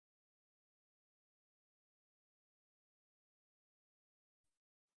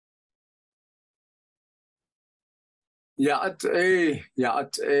Ya'ate.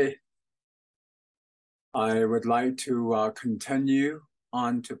 I would like to continue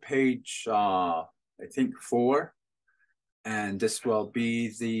on to page, I think 4, and this will be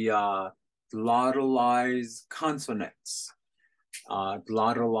the glottalized consonants.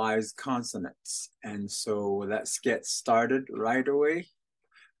 Glottalized consonants. And so let's get started right away.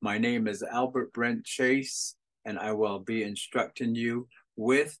 My name is Albert Brent Chase, and I will be instructing you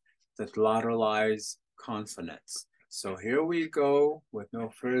with the glottalized consonants. So here we go. With no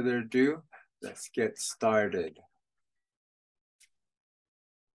further ado, let's get started.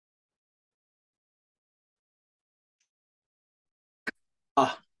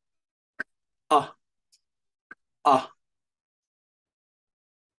 Ah, ah, ah.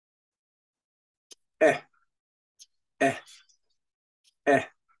 Eh, eh, eh.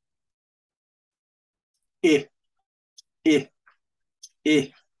 I, I,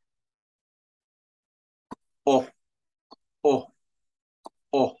 I. O, o,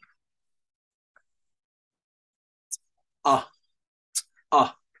 o. Ah,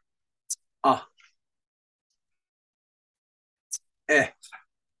 ah, ah. Eh,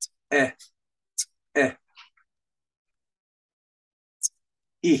 eh, eh.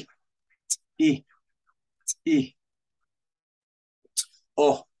 I, I, I.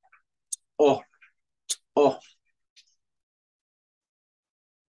 O, o, o.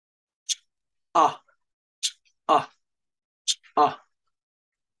 Ah, ah, ah.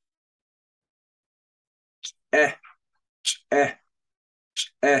 Eh, eh,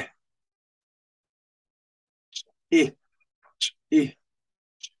 eh. I, I,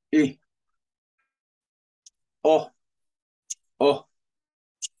 I. O, o,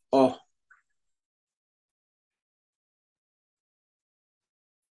 o.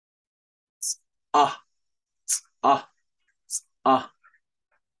 Ah, ah, ah.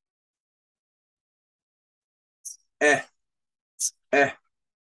 Eh, eh,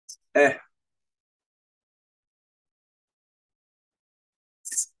 eh.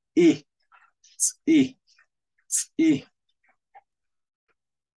 I, I, I.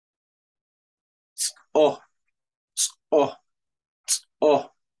 O, o, o.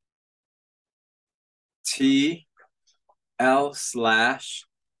 T, L slash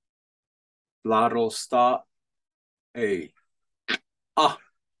glottal stop A. Ah,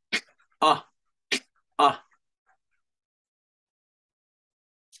 ah, ah.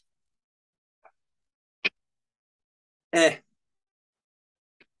 Eh,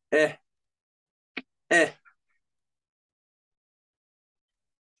 eh, eh.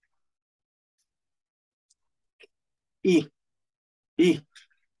 I, I,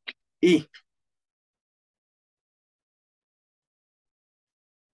 I.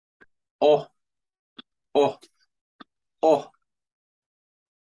 O, o, o.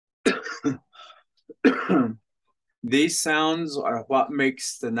 These sounds are what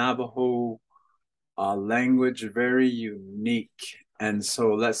makes the Navajo language very unique. And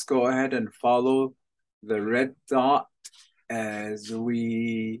so let's go ahead and follow the red dot as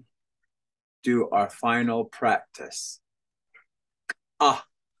we do our final practice. Ah,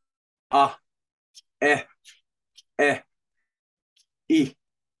 ah, eh, eh, I,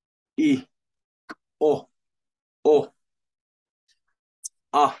 I, o, o,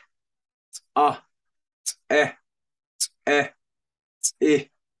 ah, ah, eh, eh, I,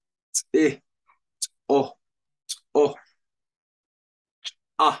 I, o, o,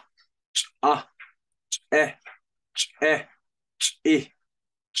 ah, ah, eh, eh, I,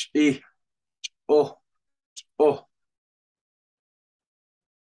 I, o, o,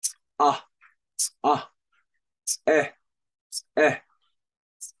 ah, ah, eh, eh,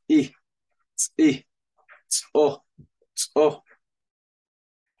 I, I, o, o,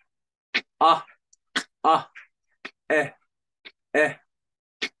 ah, ah, eh, eh,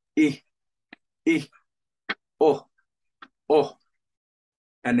 I, I, o, o.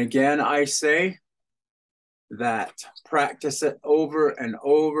 And again, I say that practice it over and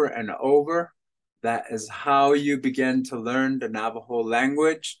over and over. That is how you begin to learn the Navajo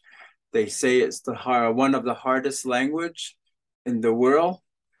language. They say it's one of the hardest language in the world,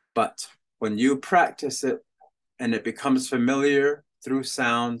 but when you practice it and it becomes familiar through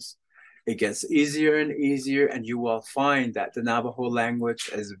sounds, it gets easier and easier, and you will find that the Navajo language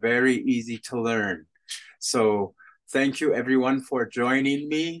is very easy to learn. So thank you everyone for joining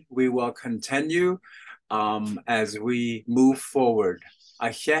me. We will continue as we move forward.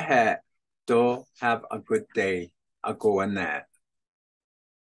 Ahehe, do have a good day. Ago and that.